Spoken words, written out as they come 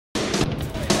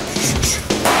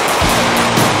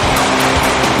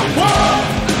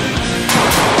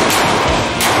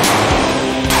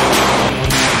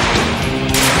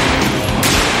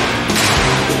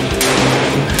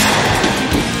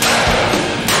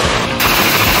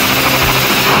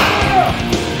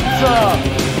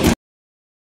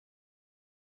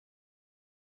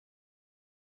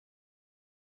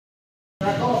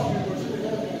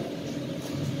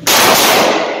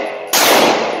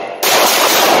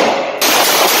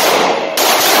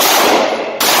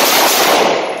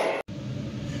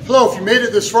So if you made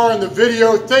it this far in the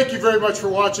video, thank you very much for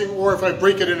watching, or if I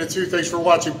break it into two, thanks for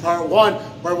watching part one,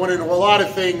 where I went into a lot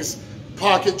of things,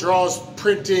 pocket draws,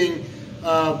 printing,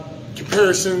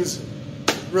 comparisons,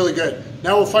 really good.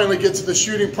 Now we'll finally get to the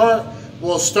shooting part.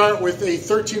 We'll start with a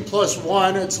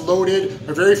 13+1, it's loaded.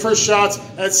 My very first shots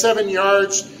at 7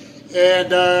 yards,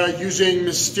 and using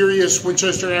mysterious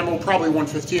Winchester ammo, probably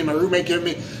 115 my roommate gave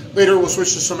me. Later we'll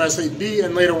switch to some S8B,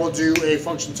 and later we'll do a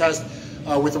function test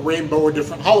with a rainbow of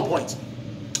different hollow points.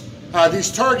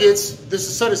 These targets, this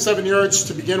is set at 7 yards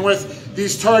to begin with.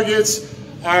 These targets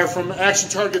are from Action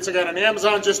Targets I got on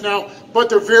Amazon just now, but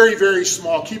they're very, very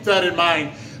small. Keep that in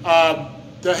mind.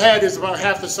 The head is about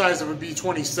half the size of a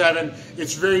B27.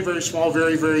 It's very, very small,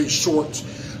 very, very short.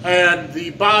 And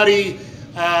the body,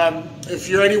 if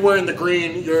you're anywhere in the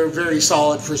green, you're very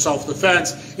solid for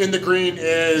self-defense. In the green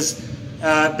is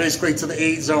basically to the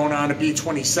 8 zone on a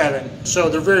B27. So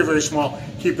they're very, very small.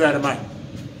 Keep that in mind.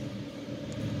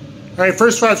 All right,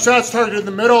 first 5 shots, targeted in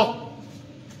the middle.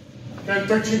 Then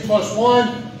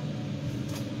 13+1.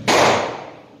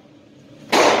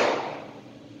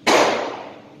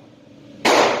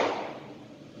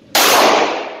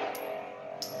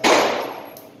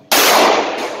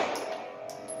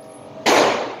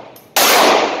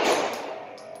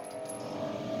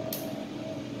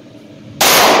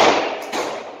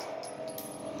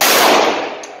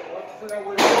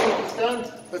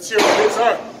 Let's see what the hits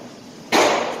are.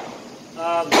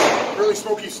 Really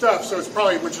smoky stuff, so it's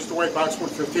probably Winchester White Box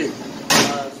 115.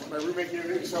 My roommate gave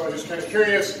it, so I was just kind of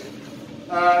curious.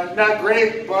 Not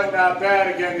great, but not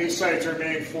bad. Again, these sights are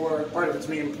made for, part of it's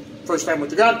me first time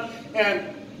with the gun,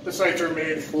 and the sights are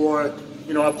made for,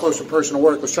 you know, up close and personal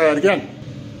work. Let's try that again.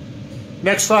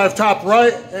 Next 5 top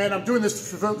right, and I'm doing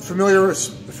this to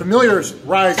familiarize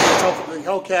myself with the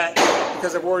Hellcat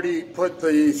because I've already put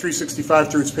the 365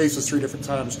 through its paces 3 different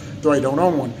times, though I don't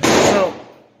own one. So,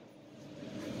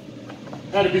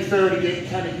 had to be fair to get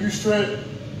kind of used to it.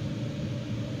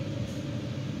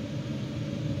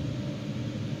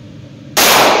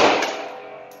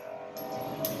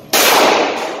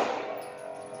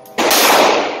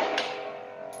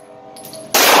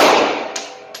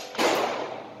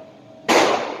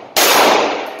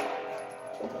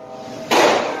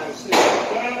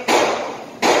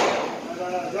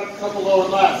 Couple lower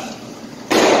left.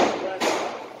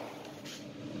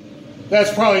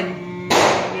 That's probably,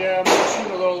 yeah, I'm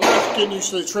shooting a little left, getting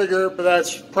used to the trigger, but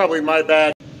that's probably my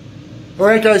bad. All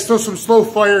right, guys, still some slow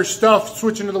fire stuff.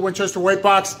 Switching to the Winchester White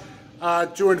Box,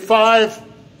 doing 5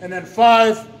 and then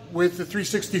 5 with the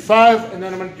 365, and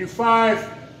then I'm going to do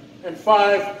 5 and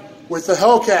 5 with the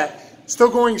Hellcat. Still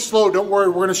going slow, don't worry,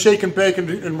 we're going to shake and bake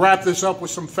and wrap this up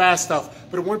with some fast stuff.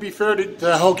 But it wouldn't be fair to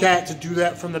Hellcat to do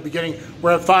that from the beginning.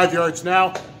 We're at 5 yards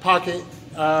now, pocket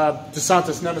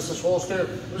DeSantis Nemesis holster.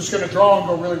 I'm just going to draw and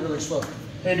go really, really slow.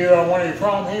 Hey dude, I don't want any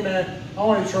problem. Hey man, I don't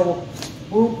want any trouble.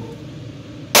 Whoop.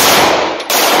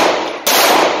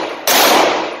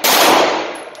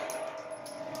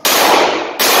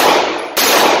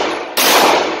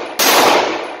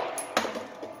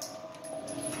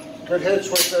 Good hits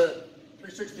with the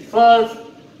 365.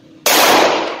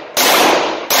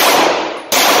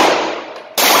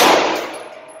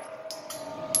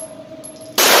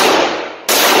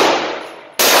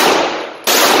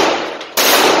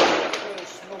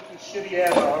 Smoky, shitty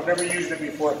ammo. I've never used it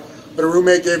before, but a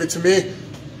roommate gave it to me.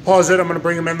 Pause it. I'm going to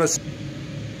bring them in this.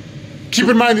 Keep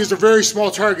in mind, these are very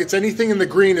small targets. Anything in the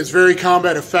green is very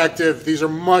combat effective. These are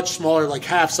much smaller, like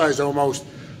half size almost,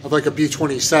 of like a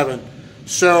B27.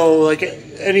 So, like,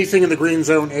 anything in the green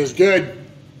zone is good.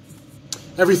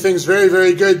 Everything's very,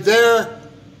 very good there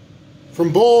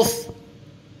from both.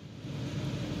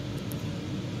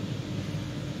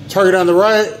 Target on the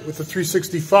right with the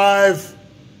 365.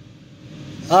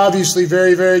 Obviously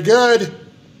very, very good.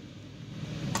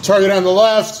 Target on the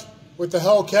left with the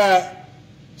Hellcat.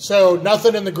 So,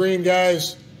 nothing in the green,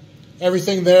 guys.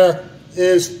 Everything there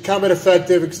is combat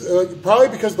effective. Probably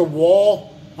because the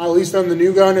wall, at least on the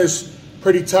new gun, is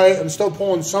pretty tight. I'm still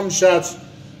pulling some shots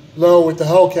low with the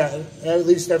Hellcat. At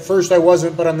least at first I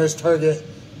wasn't, but on this target,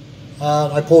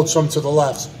 I pulled some to the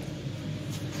left.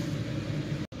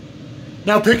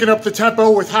 Now picking up the tempo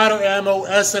with hotter ammo,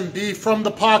 SMB from the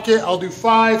pocket. I'll do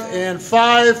 5 and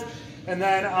 5, and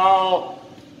then I'll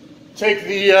take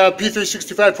the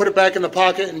P365, put it back in the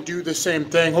pocket, and do the same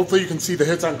thing. Hopefully you can see the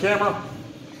hits on camera.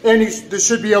 And this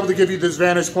should be able to give you this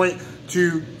vantage point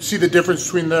to see the difference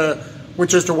between the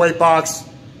Winchester White Box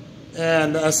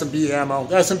and the SMB ammo.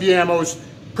 The SMB ammo is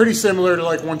pretty similar to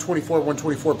like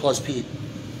 124 plus P,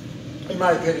 in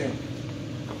my opinion.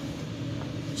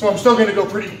 So I'm still going to go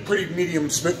pretty medium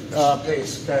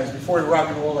pace, guys, before we rock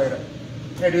and roll later.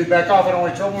 Hey, dude, back off. I don't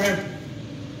want any trouble, man.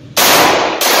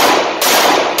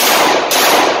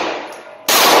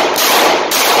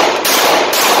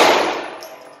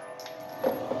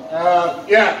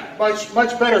 Yeah,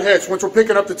 much better hits. Once we're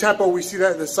picking up the tempo, we see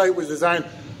that the sight was designed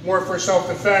more for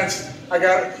self-defense.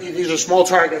 These are small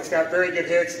targets, got very good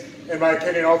hits, in my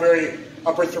opinion, all very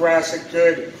upper thoracic,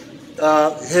 good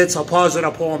hits. I'll pause it,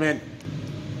 I'll pull them in.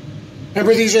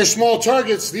 Remember, these are small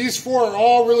targets. These four are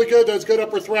all really good. That's good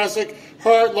upper thoracic,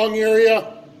 heart, lung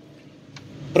area.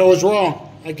 But I was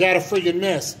wrong. I got a friggin'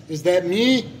 miss. Is that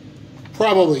me?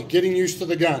 Probably. Getting used to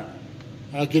the gun.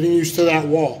 Getting used to that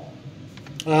wall.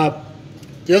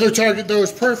 The other target, though,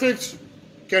 is perfect.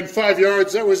 Again, 5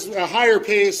 yards. That was a higher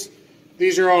pace.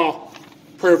 These are all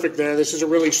perfect there. This is a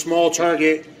really small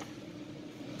target.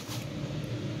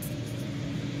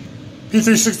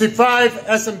 P365,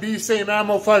 SMB, same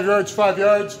ammo, 5 yards, 5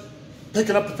 yards.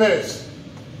 Picking up the pace.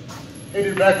 Hey,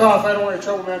 dude, back off. I don't want any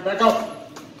trouble, man. Back off.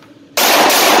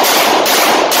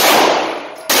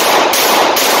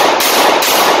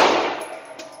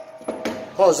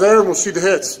 Pause there, and we'll see the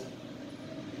hits.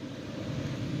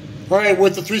 All right,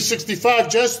 with the 365,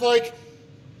 just like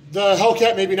the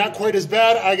Hellcat, maybe not quite as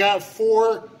bad, I got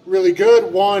 4 really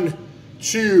good. 1,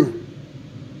 2,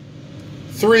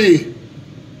 3,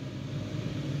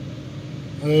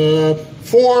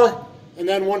 4, and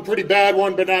then 1 pretty bad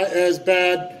one, but not as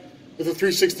bad with the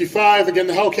 365. Again,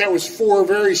 the Hellcat was 4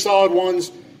 very solid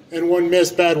ones and 1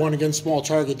 missed bad one against small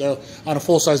target, though. On a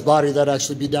full-size body, that'd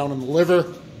actually be down in the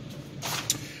liver.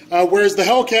 Whereas the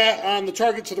Hellcat on the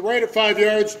target to the right at 5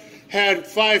 yards had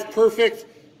 5 perfect,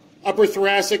 upper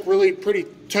thoracic, really pretty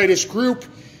tightest group.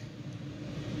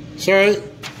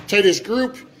 Tightest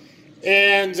group.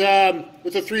 And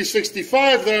with the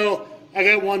 365, though, I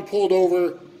got 1 pulled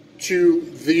over to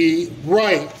the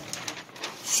right.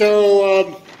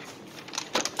 So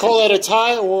call that a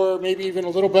tie, or maybe even a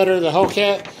little better, the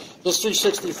Hellcat. This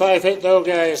 365 hit, though,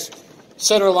 guys,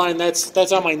 center line,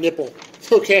 that's on my nipple.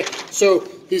 Okay, so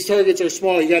these targets are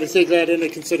small. You got to take that into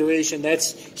consideration.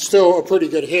 That's still a pretty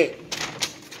good hit.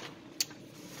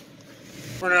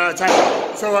 We're out of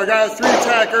time. So I got 3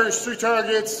 attackers, 3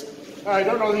 targets. I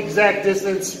don't know the exact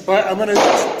distance, but I'm gonna,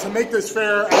 to make this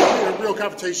fair, in a real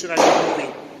competition, I can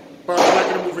move. But I'm not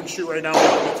gonna move and shoot right now.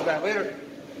 We'll get to that later.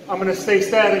 I'm gonna stay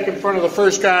static in front of the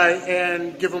first guy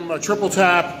and give him a triple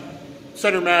tap,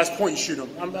 center mass, point and shoot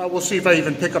him. We'll see if I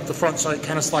even pick up the front sight,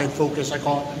 kind of slide focus, I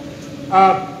call it.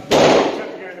 Tap the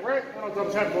guy on the right, and I'll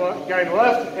double tap the guy on the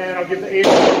left, and I'll give the 8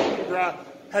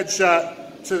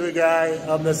 headshot to the guy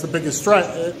that's the biggest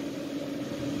threat.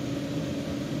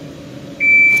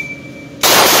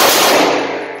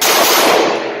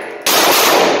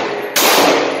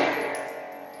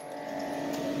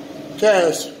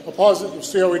 Okay, I'll pause it. You'll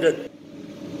see how we did.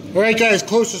 All right, guys,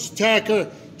 closest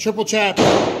attacker, triple tap,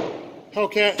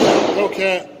 Hellcat,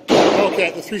 Hellcat,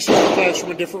 Hellcat. The 365 from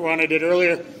a different one I did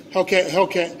earlier. Hellcat,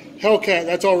 Hellcat, Hellcat.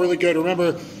 That's all really good.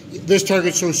 Remember, this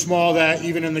target's so small that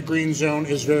even in the green zone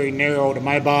is very narrow to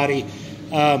my body.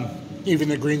 Even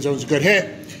the green zone's a good hit.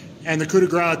 And the coup de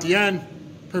grace at the end,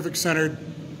 perfect centered,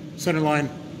 center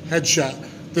line,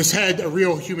 headshot. This head, a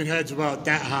real human head's about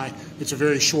that high. It's a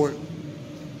very short.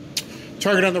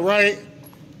 Target on the right,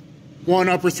 1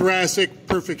 upper thoracic,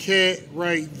 perfect hit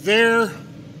right there.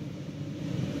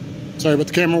 Sorry about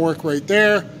the camera work right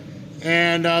there.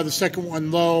 And the second one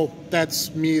low,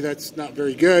 that's me, that's not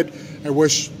very good. I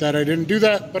wish that I didn't do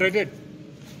that, but I did.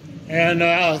 And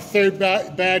third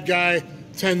bad guy,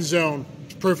 10 zone,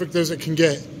 as perfect as it can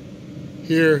get.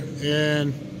 Here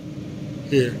and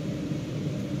here.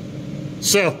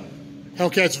 So,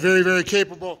 Hellcat's very, very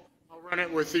capable. I'll run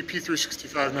it with the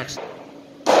P365 next.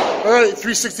 All right,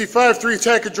 365, 3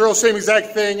 attacker drill, same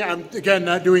exact thing. I'm, again,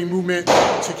 not doing movement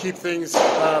to keep things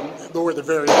lower the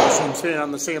variable, so I'm staying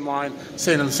on the same line,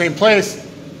 staying in the same place.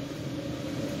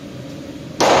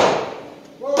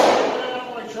 Whoa, man, I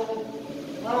don't want any trouble.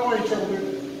 I don't want any trouble,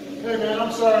 dude. Hey, man,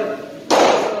 I'm sorry. I'm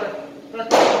sorry.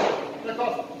 Back off. Back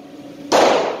off.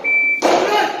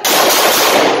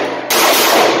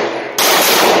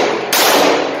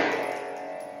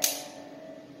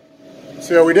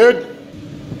 See how we did?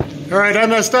 All right, I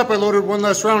messed up. I loaded 1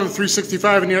 less round in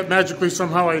 365, and yet magically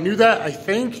somehow I knew that, I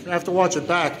think. I have to watch it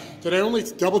back. Did I only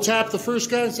double tap the first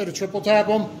guy instead of triple tap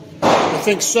him? I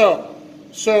think so.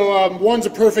 So 1's a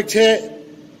perfect hit,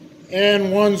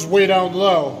 and 1's way down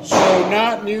low. So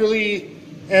not nearly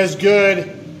as good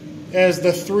as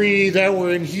the 3 that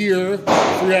were in here. 3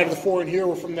 out of the 4 in here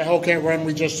were from the Hellcat run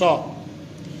we just saw.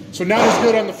 So not as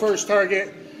good on the first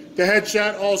target. The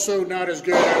headshot also not as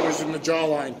good. I was in the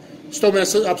jawline. Still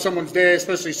messing up someone's day,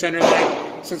 especially center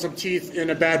line, since some teeth in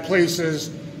bad places,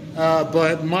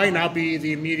 but might not be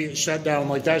the immediate shutdown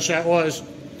like that shot was.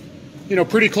 You know,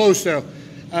 pretty close though.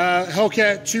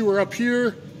 Hellcat 2 were up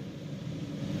here.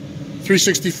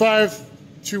 365,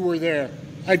 2 were there.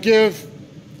 I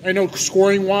know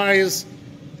scoring wise,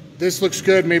 this looks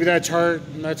good. Maybe that's hard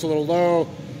and that's a little low.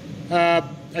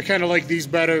 I kind of like these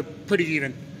better, pretty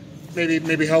even.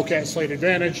 Maybe Hellcat slight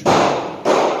advantage.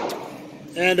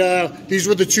 And these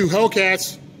were the 2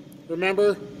 Hellcats.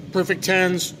 Remember, perfect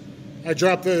 10s. I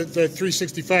dropped the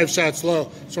 365 shots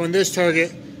low. So in this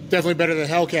target, definitely better than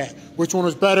Hellcat. Which one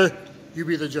was better? You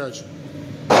be the judge.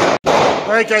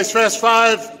 All right, guys, fast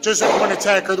 5. Just at one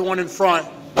attack or the one in front.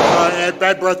 At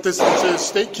bad breath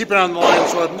distances, keep it on the line,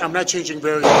 so I'm not changing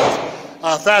variables.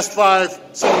 Fast 5,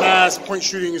 same mass, point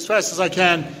shooting as fast as I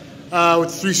can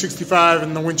with 365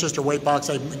 and the Winchester weight box.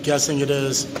 I'm guessing it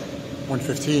is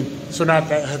 115, so not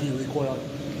that heavy recoil.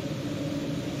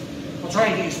 I'll try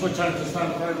and get you split times this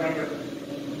time if I remember.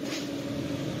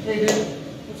 Hey, dude,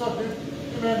 what's up, dude?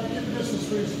 Hey, man, keep your distance,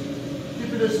 please. Keep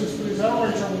your distance, please. I don't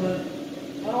want any trouble, man.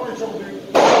 I don't want any trouble, dude.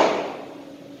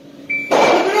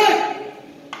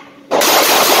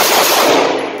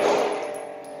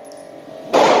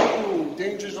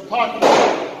 Dangers of pocket.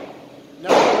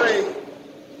 Not great.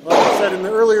 Like I said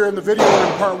earlier in the video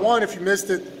in part 1, if you missed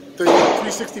it, the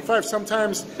 365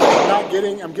 sometimes I'm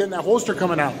getting that holster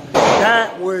coming out.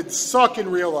 That would suck in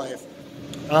real life.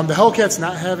 The Hellcat's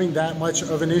not having that much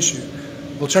of an issue.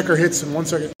 We'll check our hits in 1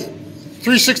 second.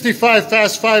 365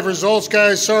 fast 5 results,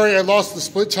 guys. Sorry, I lost the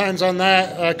split times on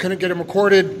that. I couldn't get them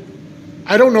recorded.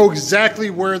 I don't know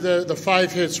exactly where the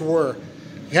 5 hits were.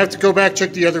 You have to go back,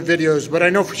 check the other videos, but I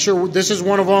know for sure this is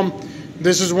one of them.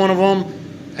 This is one of them.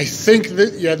 I think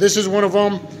that, yeah, this is one of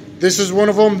them. This is one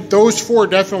of them. Those 4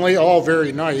 definitely all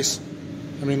very nice.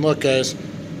 I mean, look, guys,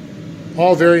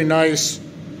 all very nice.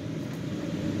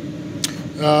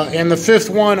 And the 5th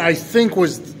one, I think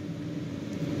was,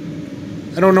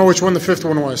 I don't know which one the 5th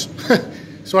one was.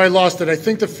 So I lost it. I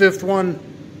think the 5th one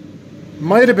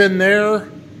might have been there.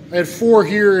 I had 4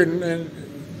 here and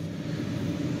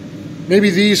maybe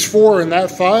these 4 and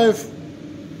that 5.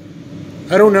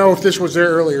 I don't know if this was there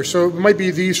earlier. So it might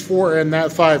be these 4 and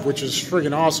that 5, which is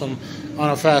friggin' awesome on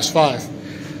a fast 5.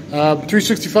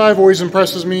 365 always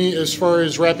impresses me as far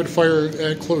as rapid fire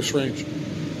at close range.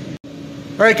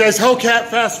 All right, guys, Hellcat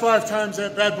fast 5 times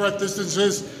at bad breath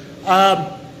distances.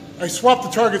 I swapped the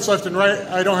targets left and right.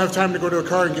 I don't have time to go to a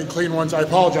car and get clean ones. I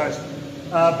apologize.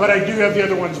 But I do have the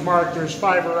other ones marked. There's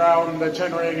 5 around the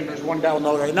 10 ring, and there's 1 down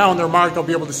low right now, and they're marked. I'll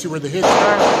be able to see where the hits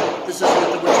are. This is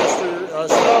with the Winchester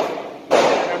stuff.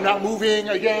 I'm not moving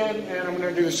again, and I'm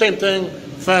going to do the same thing,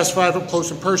 fast 5 up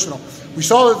close and personal. We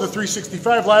saw that the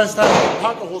 365 last time the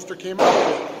pocket holster came out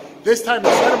of it. This time,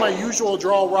 instead of my usual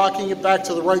draw, rocking it back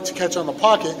to the right to catch on the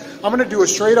pocket, I'm going to do a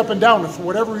straight up and down. And for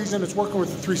whatever reason, it's working with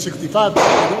the 365.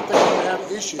 I don't think I'm going to have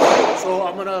an issue. So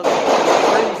I'm going to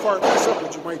brain fart this up,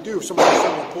 which you might do if somebody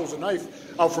suddenly pulls a knife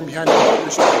out from behind the belt or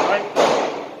something, right?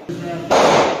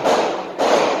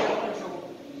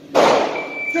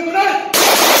 Get the knife!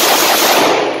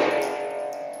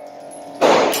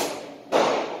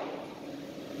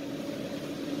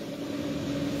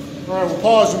 All right, we'll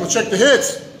pause and we'll check the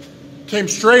hits. Came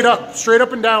straight up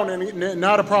and down, and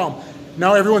not a problem.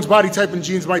 Now everyone's body type and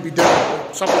genes might be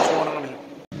different. Something's going on here.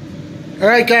 All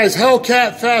right, guys,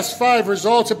 Hellcat fast 5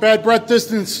 results at bad breath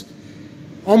distance.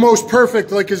 Almost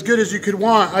perfect, like as good as you could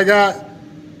want. I got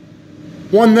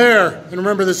 1 there, and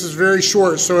remember this is very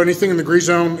short, so anything in the green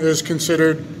zone is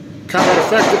considered combat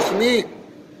effective to me.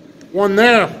 1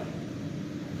 there.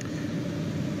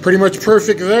 Pretty much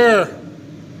perfect there.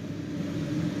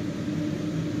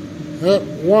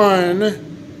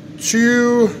 1,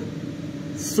 2,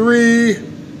 3,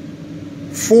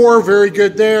 4, very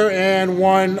good there, and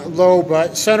 1 low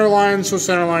butt center line, so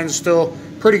center line is still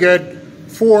pretty good.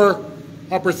 4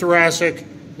 upper thoracic,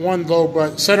 1 low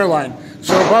butt center line,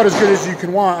 so about as good as you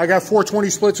can want. I got 420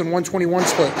 splits and 121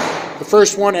 split. The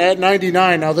first one at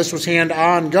 99. Now this was hand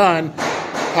on gun,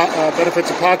 benefits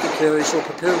of pocket carry, so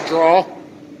prepared draw.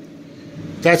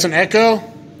 That's an echo.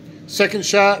 Second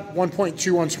shot,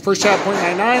 1.21. So first shot,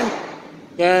 0.99,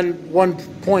 then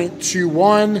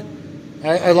 1.21.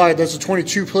 I lied, that's a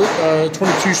 22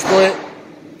 split.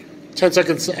 10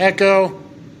 seconds to echo.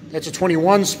 That's a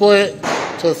 21 split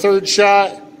to the third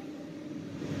shot.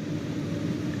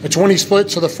 A 20 split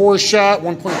to the fourth shot,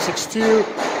 1.62.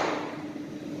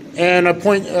 And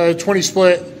a 20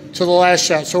 split to the last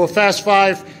shot. So a fast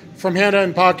 5 from hand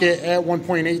and pocket at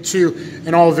 1.82,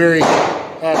 and all very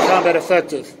combat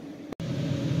effective.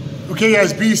 Okay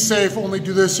guys, be safe. Only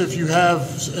do this if you have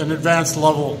an advanced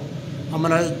level.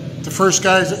 The first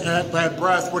guy's at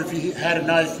breath. What if he had a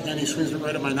knife and he swings it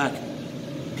right at my neck?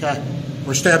 Okay,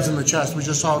 or stabs in the chest. We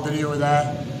just saw a video of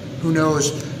that. Who knows?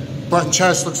 Butt and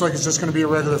chest looks like it's just gonna be a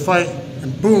regular fight,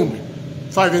 and boom,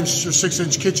 5-inch or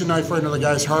 6-inch kitchen knife right into the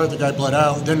guy's heart. The guy bled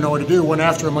out, didn't know what to do, went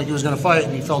after him like he was gonna fight,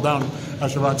 and he fell down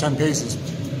after about 10 paces.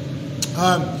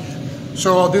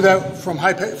 So I'll do that from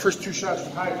first 2 shots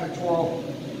from high pectoral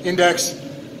index,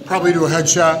 probably do a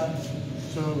headshot.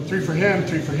 So 3 for him,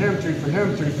 3 for him, 3 for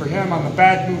him, 3 for him on the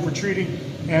back move retreating,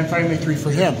 and finally 3 for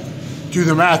him. Do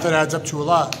the math, that adds up to a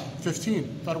lot.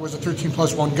 15, thought it was a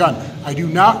 13+1 gun. I do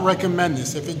not recommend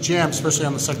this if it jams, especially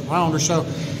on the second round or so.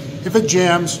 If it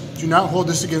jams, do not hold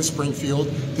this against Springfield.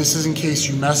 This is in case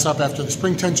you mess up after the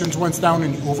spring tensions went down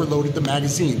and you overloaded the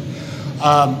magazine.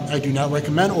 I do not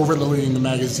recommend overloading the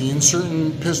magazine.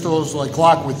 Certain pistols like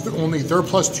Glock with only their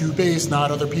 +2 base, not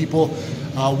other people.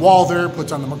 Walther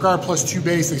puts on the McGuire +2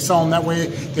 base. They sell them that way.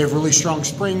 They have really strong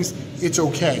springs. It's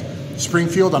okay.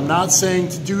 Springfield, I'm not saying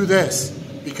to do this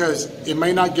because it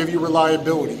may not give you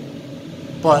reliability,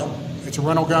 but it's a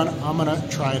rental gun. I'm gonna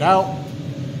try it out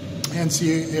and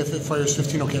see if it fires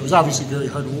 15. Okay, it was obviously very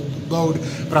hard to load,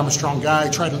 but I'm a strong guy. I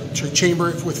tried to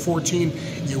chamber it with 14.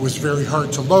 It was very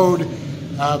hard to load.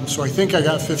 So I think I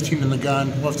got 15 in the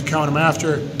gun. We'll have to count them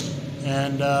after.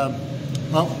 And,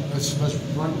 well, let's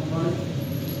run it.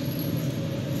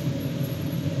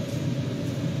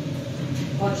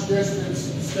 Punch distance,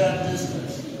 stab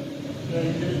distance. Yeah,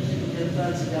 you didn't keep a good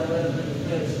fence and got right up in the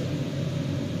face.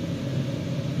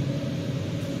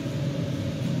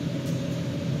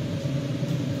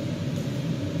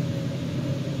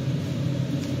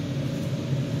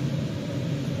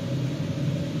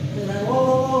 Hey man,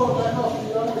 whoa, back off,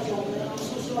 dude. I don't want to kill me. I'm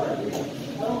so sorry, dude. I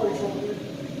don't want to kill me.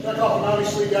 Back off, and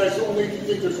obviously, guys, only if you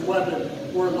think there's a weapon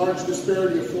or a large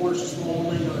disparity of force, a small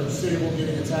wing, or a stable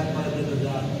getting attacked by a bigger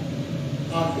guy.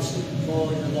 Obviously,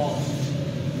 following your laws.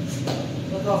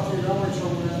 Back off, dude. I don't want to kill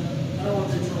me. I don't want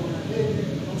to take trouble, man. Hey,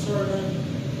 dude, I'm sorry, man.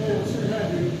 Hey, what's in your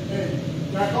head, dude? Hey,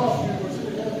 back off, dude. What's in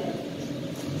your head, man?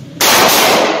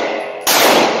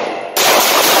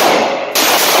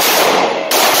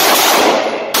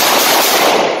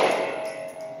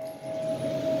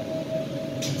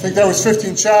 I think that was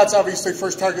 15 shots. Obviously,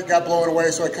 first target got blown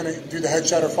away, so I couldn't do the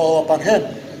headshot or follow up on him.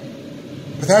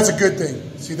 But that's a good thing.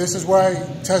 See, this is why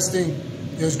testing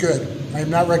is good. I am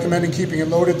not recommending keeping it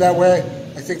loaded that way.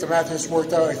 I think the math has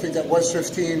worked out. I think that was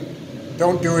 15.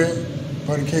 Don't do it.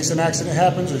 But in case an accident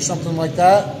happens or something like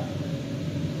that,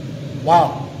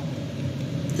 wow,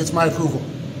 gets my approval.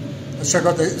 Let's check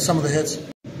out some of the hits.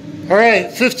 All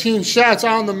right, 15 shots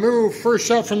on the move. First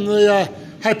shot from the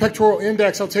high pectoral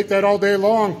index. I'll take that all day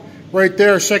long. Right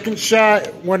there. Second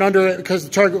shot went under it because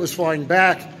the target was flying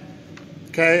back.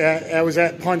 Okay, I was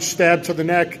at punch, stab to the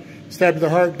neck, stab to the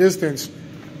heart distance.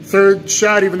 Third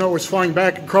shot, even though it was flying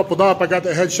back and crumpled up, I got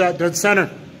the headshot dead center.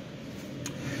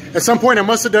 At some point, I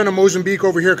must have done a Mozambique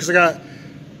over here because I got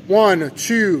 1,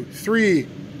 2, 3,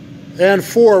 and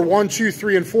 4. 1, 2,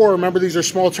 3, and 4. Remember, these are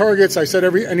small targets. I said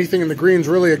anything in the green is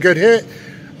really a good hit.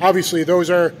 Obviously, those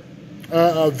are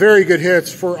very good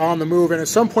hits for on the move. And at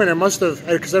some point, I must have,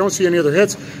 because I don't see any other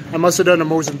hits, I must have done a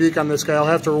Mozambique on this guy. I'll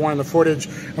have to rewind the footage.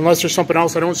 Unless there's something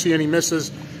else, I don't see any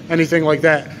misses, anything like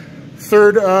that.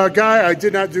 Third guy, I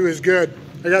did not do as good.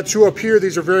 I got 2 up here.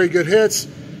 These are very good hits.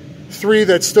 3,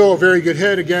 that's still a very good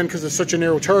hit, again, because it's such a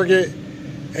narrow target.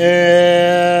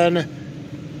 And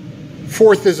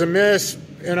 4th is a miss.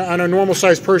 And on a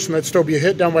normal-sized person, that'd still be a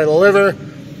hit down by the liver.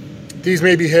 These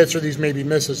may be hits or these may be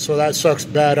misses, so that sucks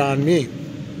bad on me.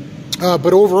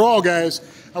 But overall, guys,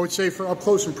 I would say for up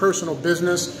close and personal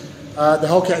business, the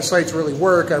Hellcat sights really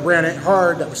work. I ran it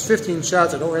hard. That was 15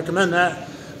 shots. I don't recommend that.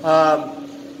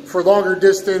 For longer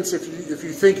distance, if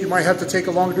you think you might have to take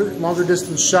a longer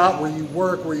distance shot where you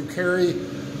work, where you carry,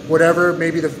 whatever,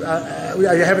 maybe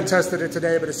I haven't tested it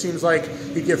today, but it seems like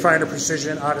you get finer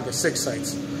precision out of the Sig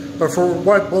sights. But for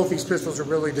what both these pistols are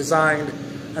really designed,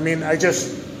 I mean, I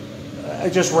just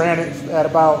ran it at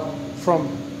about from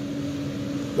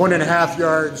 1.5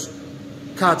 yards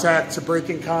contact to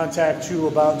breaking contact to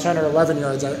about 10 or 11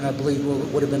 yards, I believe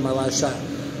would have been my last shot.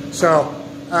 So,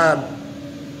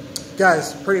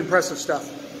 guys, pretty impressive stuff.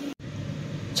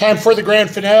 Time for the grand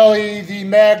finale, the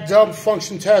mag dump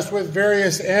function test with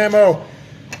various ammo.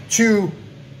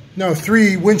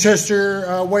 3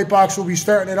 Winchester white box will be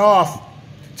starting it off.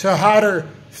 To hotter,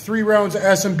 3 rounds of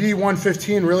S&B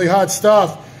 115, really hot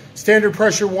stuff. Standard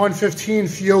pressure 115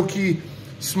 Fiocchi,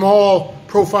 small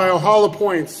profile hollow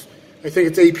points. I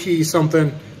think it's AP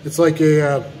something. It's like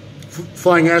a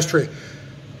flying ashtray.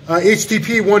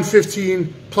 HTP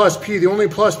 115 plus P, the only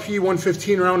plus P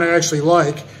 115 round I actually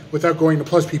like without going to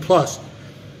plus P plus.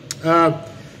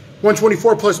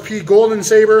 124 plus P Golden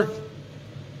Saber.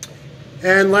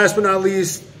 And last but not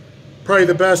least, probably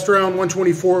the best round,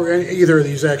 124, either of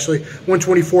these actually,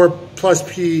 124 plus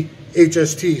P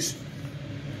HSTs.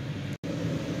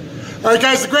 All right,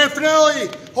 guys, the grand finale.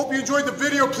 Hope you enjoyed the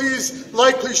video. Please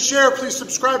like, please share, please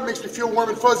subscribe. It makes me feel warm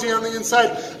and fuzzy on the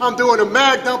inside. I'm doing a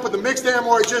mag dump with the mixed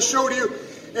ammo I just showed you.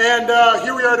 And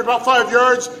here we are at about 5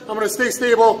 yards. I'm going to stay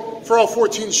stable for all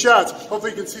 14 shots.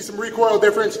 Hopefully you can see some recoil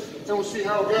difference, and we'll see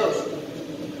how it goes.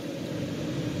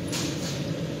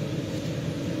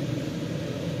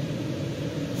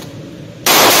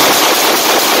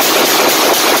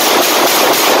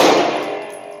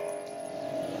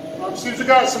 Seems we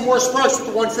got some more sparks with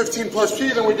the 115 plus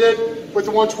P than we did with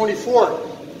the 124.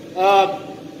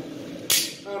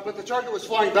 But the target was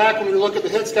flying back when we look at the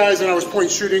hits, guys, and I was point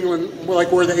shooting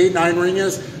like where the 8-9 ring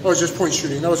is. I was just point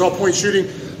shooting. That was all point shooting.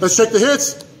 Let's check the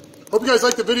hits. Hope you guys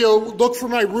liked the video. Look for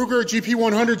my Ruger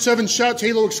GP100 7-shot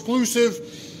Halo exclusive.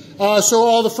 So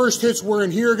all the first hits were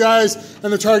in here, guys,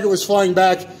 and the target was flying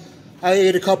back. I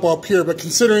ate a couple up here, but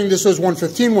considering this was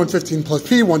 115, 115 plus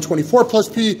P, 124 plus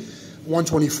P,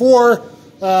 124,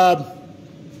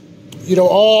 you know,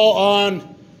 all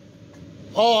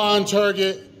on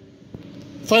target.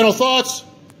 Final thoughts,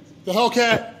 the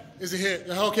Hellcat is a hit.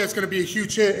 The Hellcat's going to be a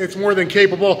huge hit. It's more than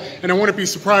capable, and I wouldn't be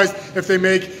surprised if they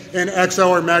make an XL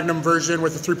or Magnum version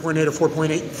with a 3.8 or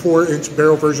 4.84-inch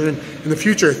barrel version in the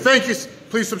future. Thank you.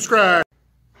 Please subscribe.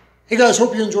 Hey guys,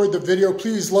 hope you enjoyed the video.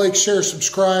 Please like, share,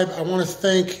 subscribe. I want to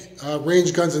thank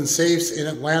Range Guns and Safes in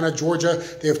Atlanta, Georgia.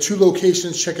 They have 2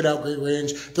 locations. Check it out, great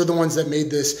range. They're the ones that made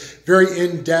this very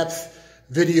in-depth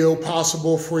video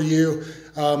possible for you.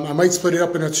 I might split it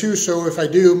up into 2, so if I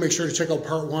do, make sure to check out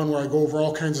part 1 where I go over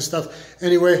all kinds of stuff.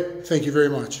 Anyway, thank you very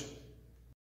much.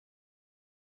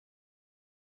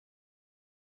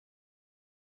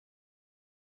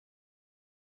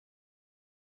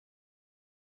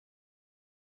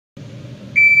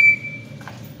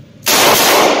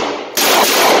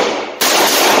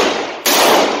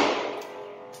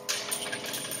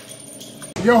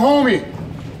 Yo, homie,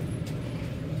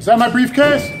 is that my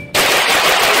briefcase? You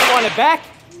want it back?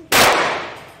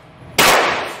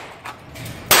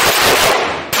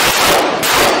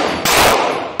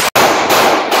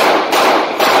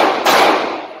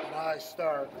 Nice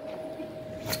start.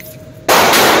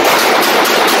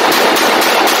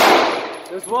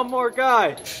 There's one more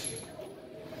guy.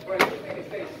 Wait,